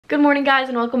Good morning guys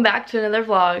and welcome back to another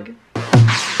vlog.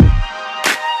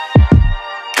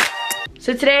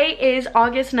 So today is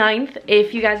August 9th.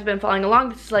 If you guys have been following along,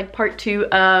 this is like part 2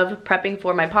 of prepping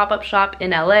for my pop-up shop in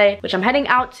LA, which I'm heading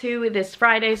out to this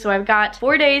Friday. So I've got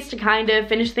 4 days to kind of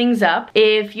finish things up.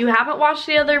 If you haven't watched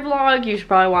the other vlog, you should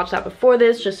probably watch that before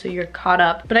this just so you're caught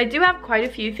up. But I do have quite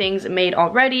a few things made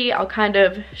already. I'll kind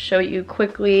of show you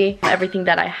quickly everything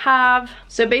that I have.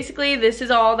 So basically this is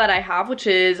all that I have, which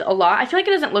is a lot. I feel like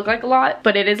it doesn't look like a lot,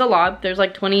 but it is a lot. There's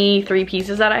like 23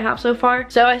 pieces that I have so far.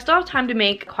 So I still have time to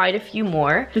make quite a few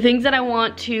more. The things that I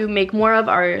want to make more of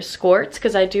are skirts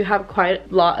because I do have quite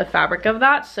a lot of fabric of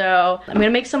that. So I'm gonna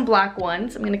make some black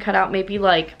ones. I'm gonna cut out maybe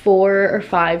like 4 or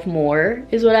 5 more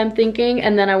is what I'm thinking.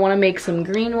 And then I want to make some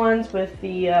green ones with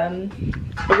the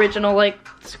original like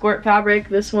skirt fabric.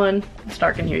 This one, it's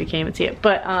dark in here, you can't even see it.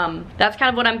 But that's kind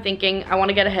of what I'm thinking. I want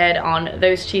to get ahead on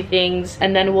those 2 things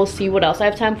and then we'll see what else I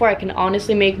have time for. I can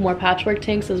honestly make more patchwork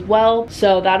tanks as well.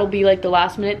 So that'll be like the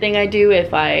last minute thing I do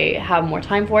if I have more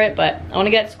time for it. But I want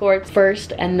to get skirts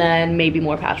first and then maybe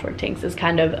more patchwork tanks is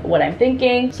kind of what I'm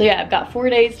thinking. So yeah, I've got 4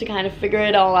 days to kind of figure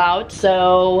it all out.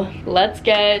 So let's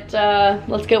get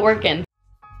working.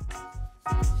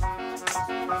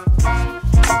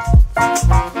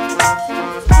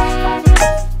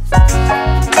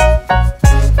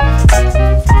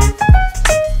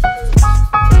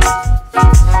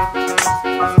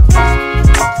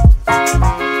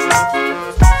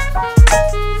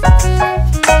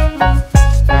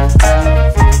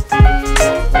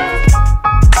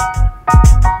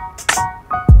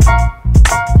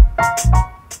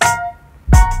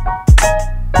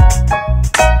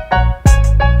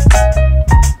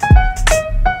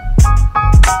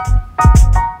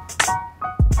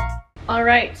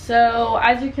 Alright, so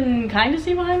as you can kind of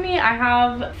see behind me, I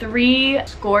have 3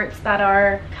 skirts that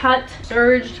are cut,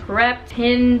 serged, prepped,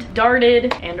 pinned,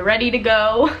 darted, and ready to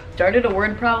go. Darted a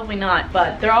word? Probably not,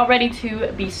 but they're all ready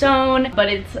to be sewn, but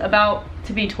it's about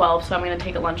to be 12, so I'm gonna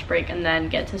take a lunch break and then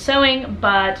get to sewing.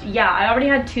 But yeah, I already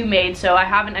had 2 made, so I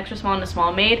have an extra small and a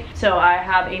small made. So I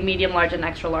have a medium large and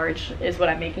extra large is what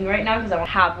I'm making right now because I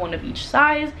have one of each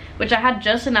size, which I had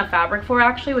just enough fabric for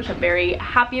actually, which I'm very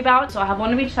happy about. So I have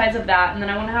one of each size of that, and then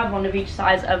I want to have one of each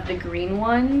size of the green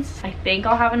ones. I think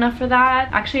I'll have enough for that.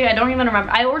 Actually, I don't even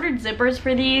remember. I ordered zippers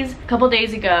for these a couple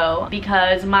days ago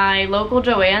because my local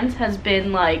Joann's has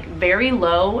been like very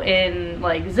low in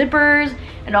like zippers,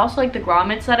 and also like the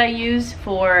grommets that I use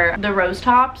for the rose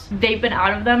tops, they've been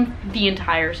out of them the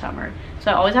entire summer. So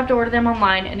I always have to order them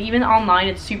online, and even online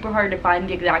it's super hard to find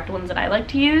the exact ones that I like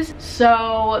to use.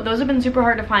 So those have been super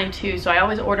hard to find too. So I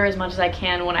always order as much as I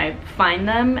can when I find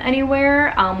them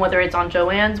anywhere, whether it's on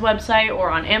Joann's website or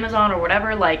on Amazon or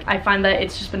whatever. Like I find that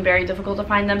it's just been very difficult to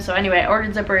find them. So anyway, I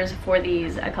ordered zippers for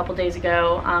these a couple days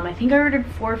ago. I think I ordered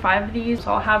 4 or 5 of these,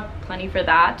 so I'll have plenty for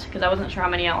that because I wasn't sure how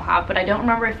many I'll have, but I don't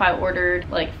remember if I ordered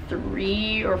like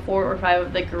 3 or 4 or 5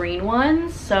 of the green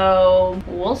ones. So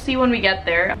we'll see when we get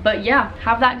there. But yeah,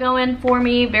 have that going for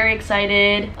me. Very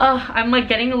excited. I'm like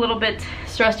getting a little bit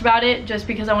stressed about it just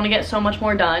because I want to get so much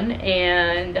more done,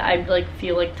 and I like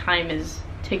feel like time is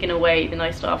taken away even though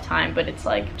I still have time. But it's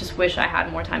like, just wish I had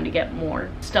more time to get more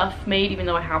stuff made, even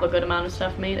though I have a good amount of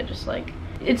stuff made. I just like,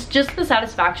 it's just the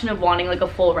satisfaction of wanting like a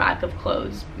full rack of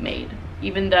clothes made,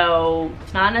 even though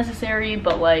it's not necessary,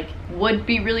 but like would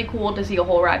be really cool to see a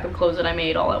whole rack of clothes that I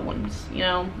made all at once, you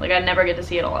know? Like I never get to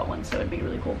see it all at once, so it'd be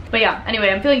really cool. But yeah, anyway,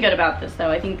 I'm feeling good about this though.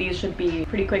 I think these should be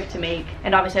pretty quick to make,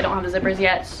 and obviously I don't have the zippers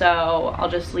yet, so I'll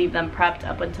just leave them prepped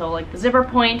up until like the zipper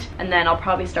point, and then I'll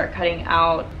probably start cutting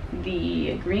out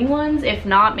the green ones. If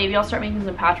not, maybe I'll start making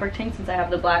some patchwork tanks since I have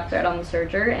the black thread on the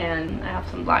serger, and I have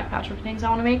some black patchwork tanks I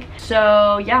want to make.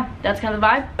 So yeah, that's kind of the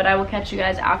vibe, but I will catch you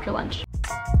guys after lunch.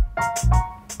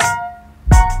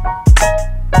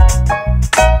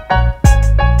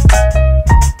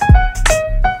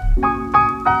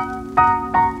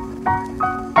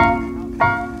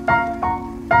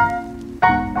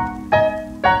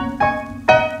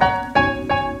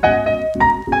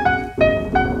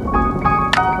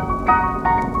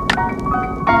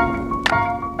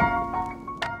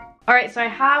 Alright, so I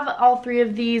have all 3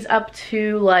 of these up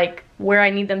to like where I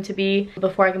need them to be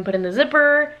before I can put in the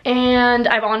zipper, and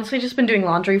I've honestly just been doing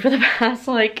laundry for the past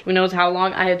like who knows how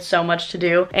long. I had so much to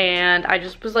do, and I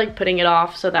just was like putting it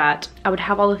off so that I would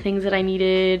have all the things that I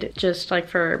needed just like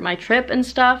for my trip and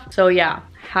stuff. So yeah,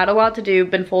 had a lot to do,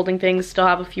 been folding things, still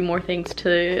have a few more things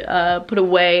to put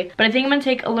away. But I think I'm gonna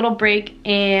take a little break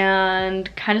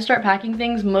and kind of start packing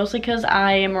things, mostly because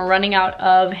I am running out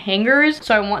of hangers.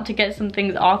 So I want to get some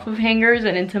things off of hangers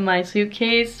and into my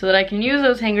suitcase so that I can use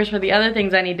those hangers for the other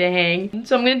things I need to hang.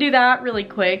 So I'm gonna do that really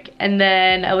quick, and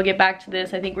then I will get back to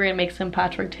this. I think we're gonna make some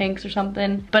patchwork tanks or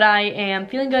something. But I am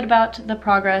feeling good about the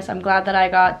progress. I'm glad that I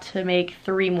got to make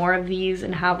 3 more of these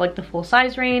and have like the full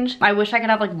size range. I wish I could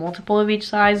have like multiple of each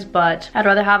size, but I'd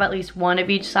rather have at least 1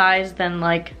 of each size than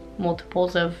like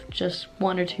multiples of just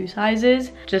 1 or 2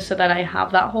 sizes, just so that I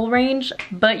have that whole range.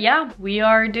 But yeah, we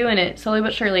are doing it slowly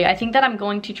but surely. I think that I'm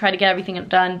going to try to get everything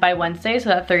done by Wednesday, so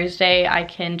that Thursday I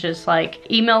can just like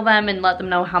email them and let them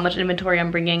know how much inventory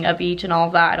I'm bringing of each and all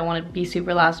of that. I don't want to be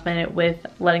super last minute with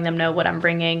letting them know what I'm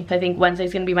bringing. So I think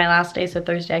Wednesday's gonna be my last day, so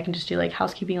Thursday I can just do like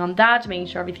housekeeping on that, making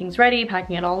sure everything's ready,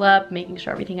 packing it all up, making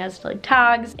sure everything has like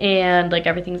tags and like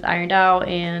everything's ironed out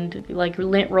and like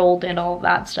lint rolled and all of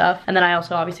that stuff. And then I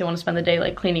also obviously want to spend the day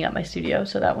like cleaning up my studio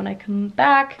so that when I come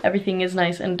back everything is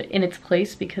nice and in its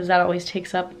place, because that always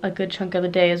takes up a good chunk of the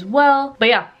day as well. But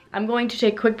yeah, I'm going to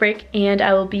take a quick break and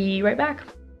I will be right back.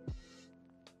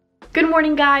 Good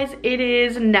morning, guys. It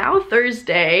is now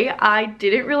Thursday. I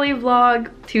didn't really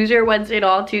vlog Tuesday or Wednesday at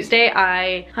all. Tuesday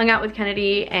I hung out with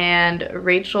Kennedy and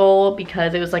Rachel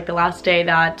because it was like the last day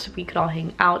that we could all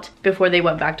hang out before they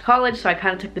went back to college. So I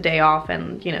kind of took the day off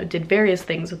and, you know, did various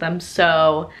things with them.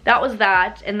 So that was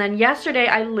that. And then yesterday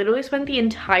I literally spent the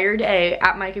entire day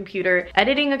at my computer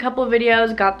editing a couple of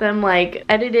videos, got them like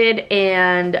edited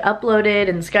and uploaded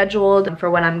and scheduled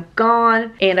for when I'm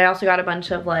gone. And I also got a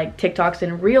bunch of like TikToks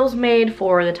and Reels made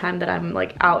for the time that I'm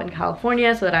like out in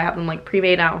California, so that I have them like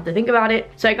pre-made. I don't have to think about it.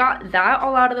 So I got that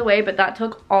all out of the way, but that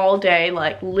took all day,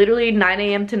 like literally 9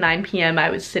 a.m. to 9 p.m.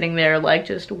 I was sitting there like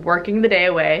just working the day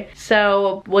away.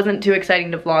 So wasn't too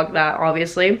exciting to vlog that,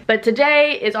 obviously. But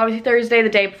today is obviously Thursday, the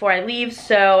day before I leave.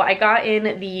 So I got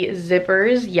in the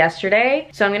zippers yesterday.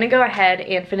 So I'm gonna go ahead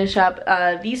and finish up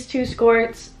these 2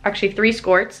 skirts, actually 3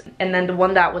 skirts, and then the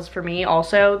one that was for me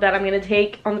also that I'm gonna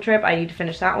take on the trip. I need to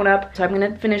finish that one up. So I'm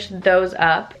gonna finish those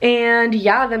up. And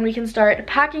yeah, then we can start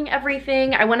packing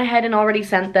everything. I went ahead and already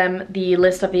sent them the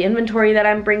list of the inventory that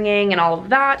I'm bringing and all of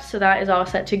that. So that is all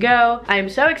set to go. I'm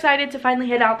so excited to finally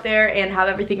head out there and have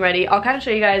everything ready. I'll kind of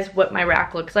show you guys what my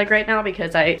rack looks like right now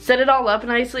because I set it all up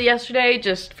nicely yesterday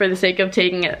just for the sake of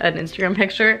taking an Instagram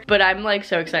picture. But I'm like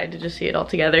so excited to just see it all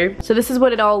together. So this is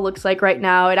what it all looks like right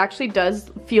now. It actually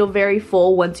does feel very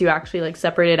full once you actually like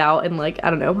separate it out and like, I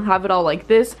don't know, have it all like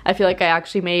this. I feel like I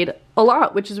actually made a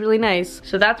lot, which is really nice.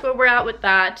 So that's where we're at with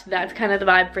that. That's kind of the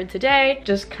vibe for today.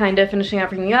 Just kind of finishing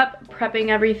everything up, prepping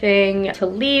everything to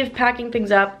leave, packing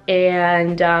things up,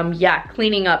 and yeah,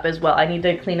 cleaning up as well. I need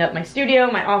to clean up my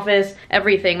studio, my office,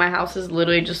 everything. My house is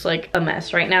literally just like a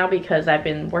mess right now because I've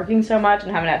been working so much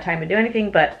and haven't had time to do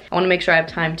anything, but I want to make sure I have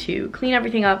time to clean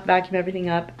everything up, vacuum everything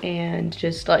up, and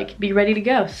just like be ready to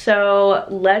go. So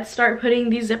let's start putting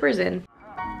these zippers in.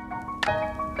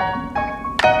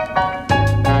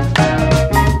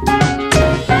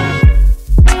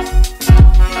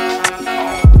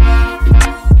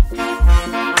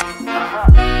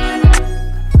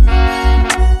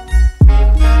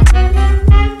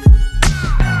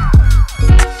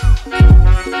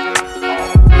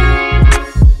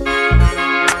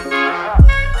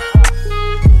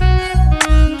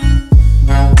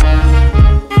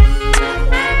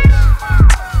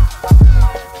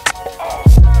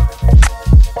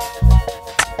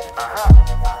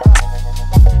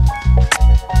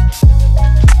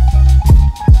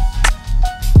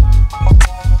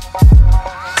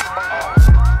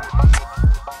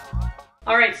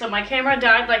 So my camera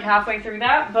died like halfway through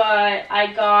that, but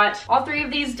I got all 3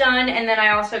 of these done, and then I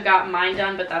also got mine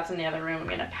done, but that's in the other room. I'm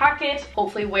gonna pack it,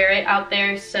 hopefully wear it out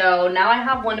there. So now I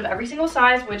have one of every single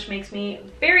size, which makes me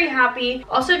very happy.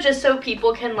 Also, just so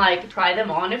people can like try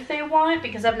them on if they want,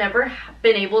 because I've never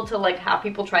been able to like have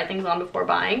people try things on before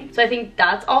buying. So I think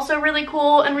that's also really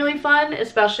cool and really fun,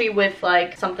 especially with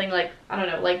like something like, I don't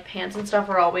know, like pants and stuff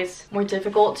are always more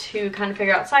difficult to kind of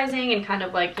figure out sizing and kind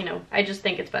of like, you know, I just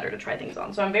think it's better to try things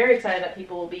on. So I'm very excited that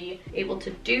people will be able to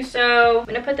do so. I'm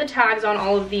gonna put the tags on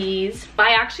all of these.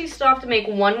 I actually still have to make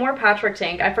one more patchwork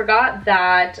tank. I forgot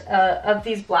that of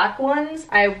these black ones,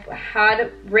 I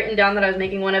had written down that I was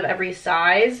making one of every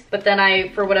size, but then I,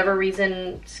 for whatever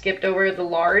reason, skipped over the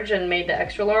large and made the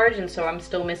extra large, and so I'm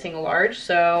still missing a large.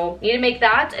 So I need to make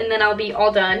that and then I'll be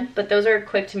all done. But those are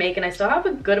quick to make and I still have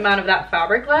a good amount of that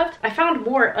fabric left. I found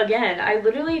more again. I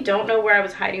literally don't know where I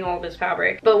was hiding all this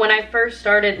fabric, but when I first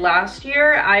started last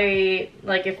year,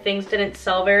 like if things didn't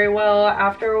sell very well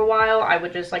after a while, I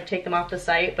would just like take them off the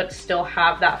site but still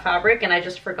have that fabric, and I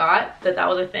just forgot that that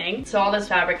was a thing. So all this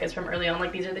fabric is from early on.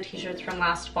 Like these are the t-shirts from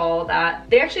last fall that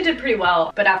they actually did pretty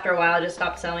well, but after a while I just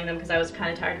stopped selling them because I was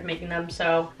kind of tired of making them.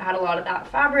 So I had a lot of that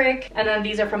fabric. And then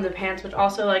these are from the pants, which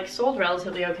also like sold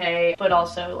relatively okay, but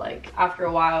also like after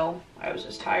a while I was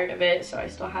just tired of it, so I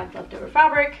still had leftover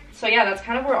fabric. So yeah, that's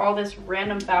kind of where all this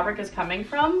random fabric is coming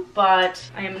from, but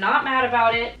I am not mad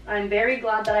about it. I'm very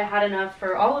glad that I had enough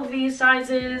for all of these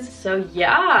sizes. So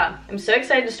yeah, I'm so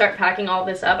excited to start packing all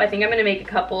this up. I think I'm gonna make a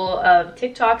couple of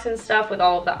TikToks and stuff with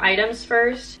all of the items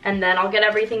first, and then I'll get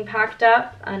everything packed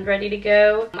up and ready to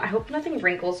go. I hope nothing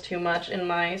wrinkles too much in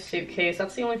my suitcase.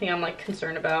 That's the only thing I'm like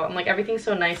concerned about. I'm like, everything's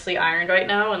so nicely ironed right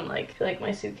now, and like I feel like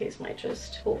my suitcase might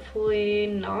just hopefully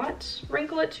not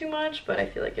wrinkle it too much, but I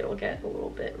feel like it'll get a little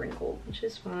bit wrinkled, which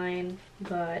is fine.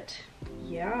 But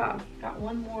yeah, got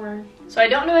one more. So I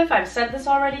don't know if I've said this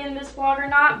already in this vlog or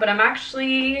not, but I'm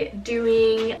actually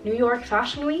doing New York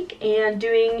Fashion Week and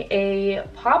doing a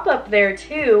pop-up there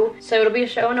too. So it'll be a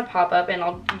show and a pop-up, and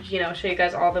I'll, you know, show you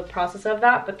guys all the process of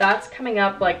that, but that's coming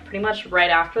up like pretty much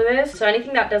right after this. So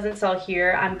anything that doesn't sell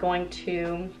here, I'm going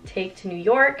to take to New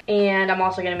York, and I'm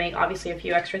also gonna make obviously a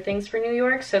few extra things for New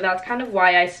York. So that's kind of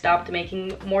why I stopped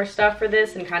making more stuff for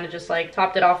this and kind of just like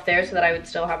topped it off there so that I would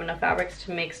still have enough fabrics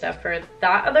to make stuff for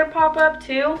that other pop-up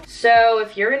too. So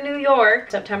if you're in New York,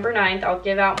 September 9th, I'll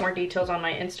give out more details on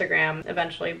my Instagram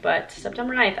eventually, but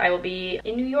September 9th I will be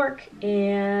in New York,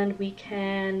 and we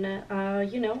can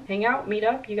you know, hang out, meet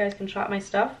up. You guys can shop my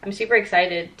stuff. I'm super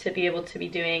excited to be able to be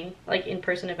doing like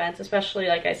in-person events, especially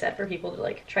like I said, for people to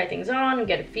like try things on and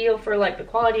get a feel for like the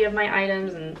quality of my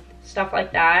items and stuff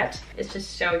like that. It's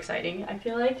just so exciting, I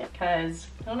feel like, because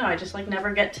I don't know, I just like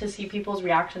never get to see people's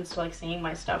reactions to like seeing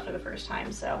my stuff for the first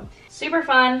time. So super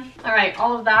fun. All right,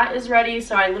 all of that is ready,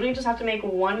 so I literally just have to make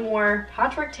one more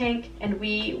patchwork tank and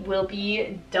we will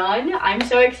be done. I'm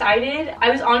so excited. I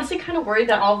was honestly kind of worried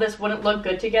that all of this wouldn't look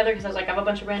good together because I was like, I have a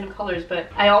bunch of random colors, but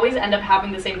I always end up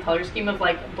having the same color scheme of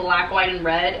like black, white, and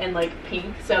red and like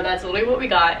pink. So that's literally what we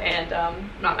got, and I'm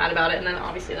not mad about it. And then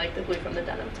obviously like the blue from the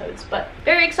denim totes, but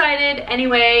very excited.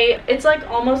 Anyway, it's like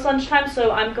almost lunchtime,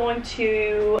 so I'm going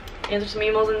to answer some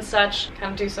emails and such,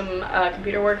 kind of do some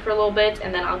computer work for a little bit,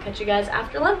 and then I'll catch you guys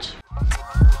after lunch.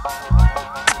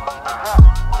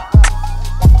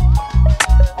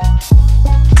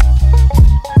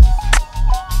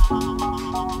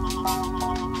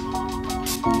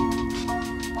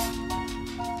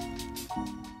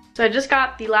 So I just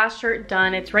got the last shirt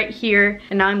done. It's right here,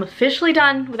 and now I'm officially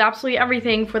done with absolutely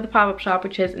everything for the pop-up shop,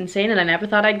 which is insane, and I never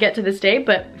thought I'd get to this day,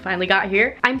 but we finally got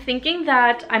here. I'm thinking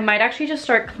that I might actually just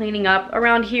start cleaning up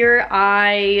around here.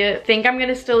 I think I'm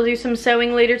gonna still do some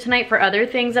sewing later tonight for other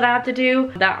things that I have to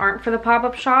do that aren't for the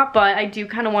pop-up shop, but I do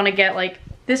kind of want to get like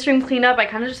this room cleaned up. I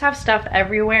kind of just have stuff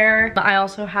everywhere, but I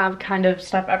also have kind of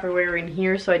stuff everywhere in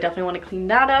here, so I definitely want to clean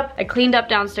that up. I cleaned up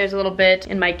downstairs a little bit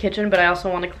in my kitchen, but I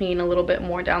also want to clean a little bit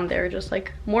more down there, just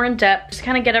like more in depth, just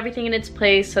kind of get everything in its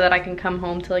place so that I can come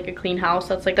home to like a clean house.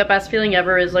 That's like the best feeling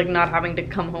ever, is like not having to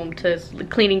come home to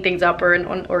cleaning things up or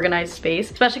an organized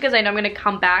space, especially because I know I'm going to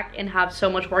come back and have so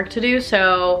much work to do.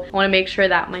 So I want to make sure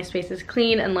that my space is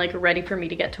clean and like ready for me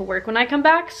to get to work when I come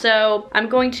back. So I'm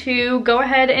going to go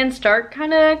ahead and start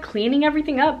kind of cleaning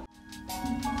everything up.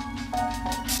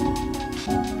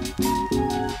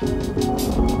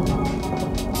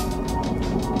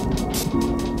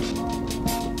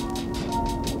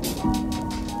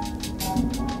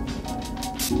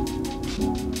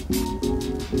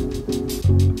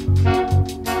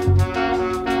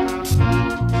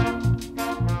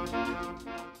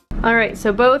 All right,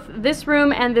 so both this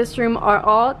room and this room are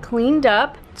all cleaned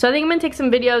up. So I think I'm gonna take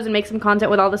some videos and make some content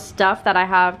with all the stuff that I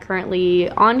have currently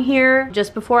on here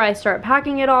just before I start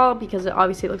packing it all, because it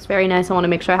obviously looks very nice. I wanna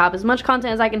make sure I have as much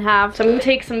content as I can have. So I'm gonna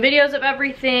take some videos of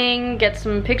everything, get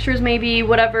some pictures maybe,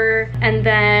 whatever, and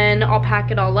then I'll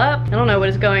pack it all up. I don't know what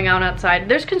is going on outside.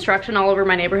 There's construction all over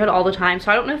my neighborhood all the time,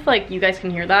 so I don't know if like you guys can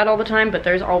hear that all the time, but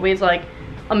there's always like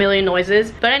a million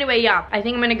noises. But anyway, yeah, I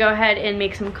think I'm gonna go ahead and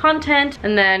make some content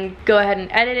and then go ahead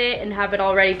and edit it and have it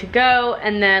all ready to go.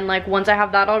 And then like once I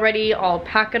have that all ready, I'll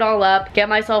pack it all up, get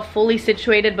myself fully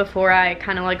situated before I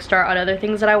kind of like start on other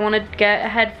things that I want to get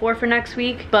ahead for next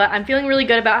week. But I'm feeling really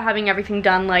good about having everything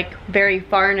done like very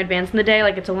far in advance in the day.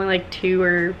 Like it's only like 2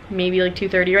 or maybe like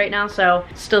 2:30 right now, so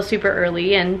still super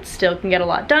early and still can get a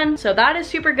lot done. So that is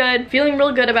super good. Feeling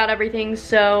real good about everything.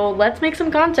 So let's make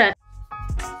some content.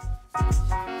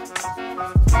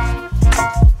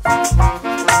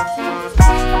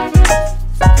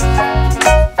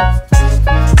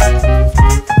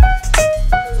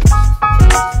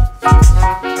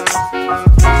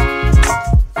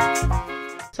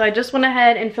 So I just went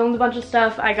ahead and filmed a bunch of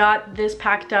stuff. I got this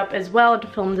packed up as well to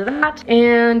film to that.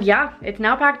 And yeah, it's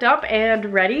now packed up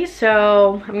and ready.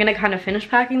 So I'm gonna kind of finish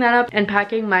packing that up and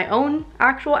packing my own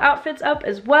actual outfits up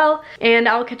as well. And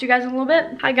I'll catch you guys in a little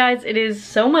bit. Hi guys, it is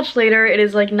so much later. It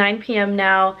is like 9 p.m.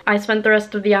 now. I spent the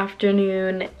rest of the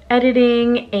afternoon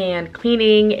editing and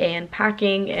cleaning and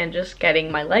packing and just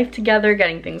getting my life together,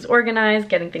 getting things organized,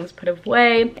 getting things put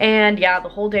away. And yeah, the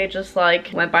whole day just like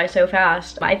went by so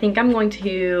fast. I think I'm going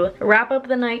to wrap up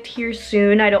the night here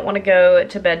soon. I don't want to go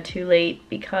to bed too late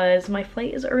because my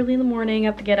flight is early in the morning.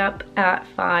 I have to get up at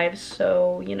 5,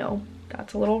 so you know,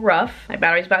 that's a little rough. My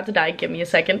battery's about to die, give me a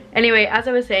second. Anyway, as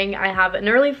I was saying, I have an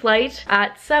early flight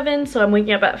at 7, so I'm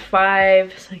waking up at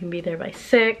 5 so I can be there by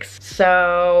 6.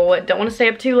 So don't want to stay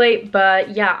up too late, but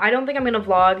yeah, I don't think I'm gonna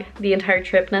vlog the entire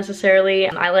trip necessarily.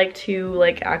 I like to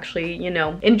like actually, you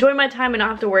know, enjoy my time and not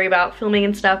have to worry about filming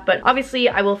and stuff, but obviously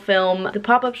I will film the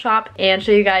pop-up shop and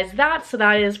show you guys that, so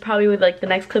that is probably with like the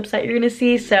next clips that you're gonna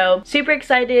see. So super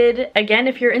excited. Again,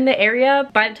 if you're in the area,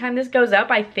 by the time this goes up,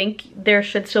 I think there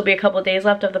should still be a couple days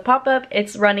left of the pop-up.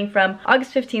 It's running from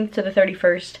August 15th to the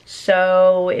 31st.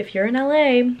 So if you're in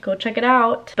LA, go check it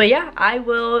out. But yeah, I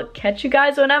will catch you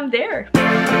guys when I'm there.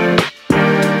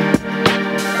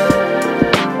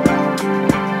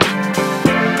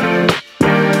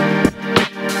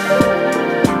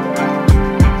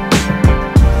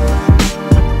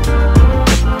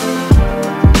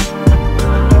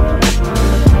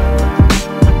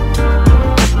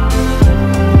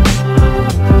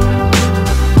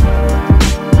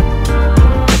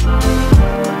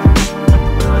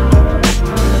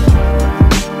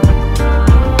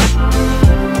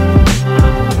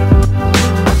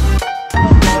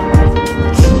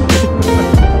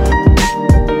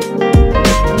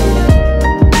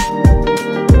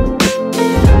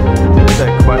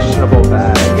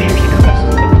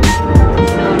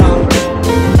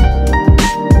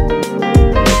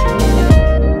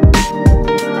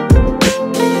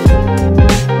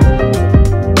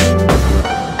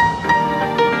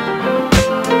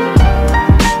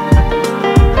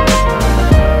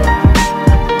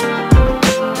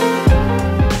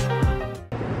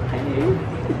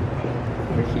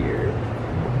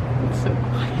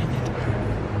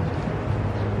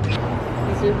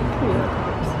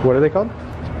 What are they called? Cute.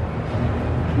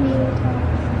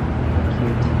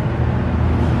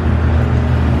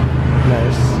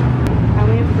 Nice. I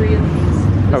only have 3 of these.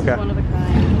 This Okay. is one of a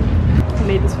kind. I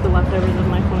made this with the leftovers of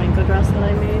my flamenco dress that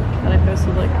I made, that I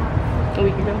posted like a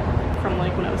week ago, from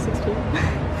like when I was 16.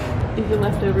 These are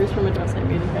leftovers from a dress I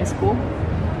made in high school.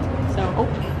 So,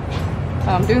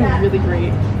 I'm doing really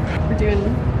great. We're doing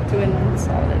a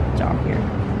solid job here.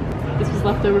 This was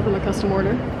leftover from a custom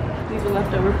order. These were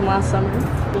leftover from last summer.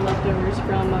 The leftovers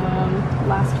from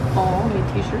last fall, I made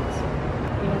t-shirts.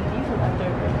 And these are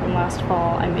leftovers from last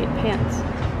fall, I made pants.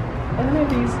 I don't know if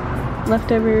these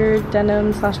leftover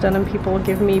denim/denim people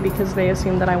give me because they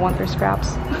assume that I want their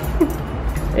scraps.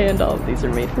 And all of these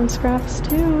are made from scraps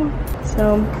too.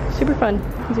 So, super fun.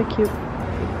 These are cute.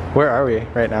 Where are we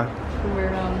right now? We're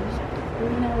in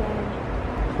LA.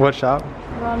 What shop?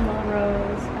 We're on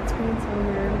Melrose. That's Spring and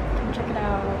Summer. Come check it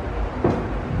out.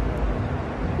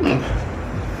 This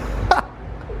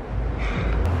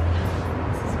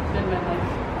has been my life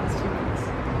last 2 weeks.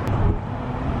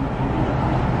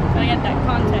 Gotta get that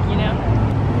content, you know?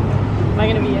 Am I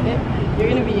gonna be in it? You're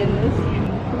gonna be in this.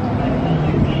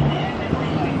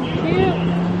 Cute.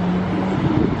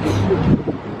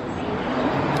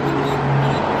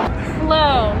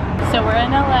 Hello. So we're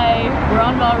in LA. We're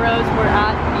on Melrose. We're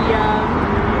at the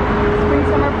Spring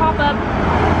Summer pop-up.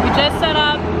 We just set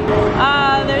up.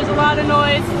 There's a lot of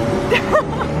noise.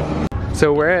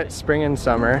 So we're at Spring and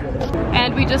Summer.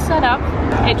 And we just set up.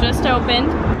 It just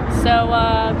opened. So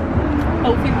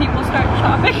hopefully people start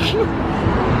shopping.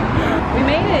 We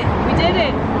made it. We did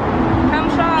it. Come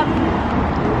shop.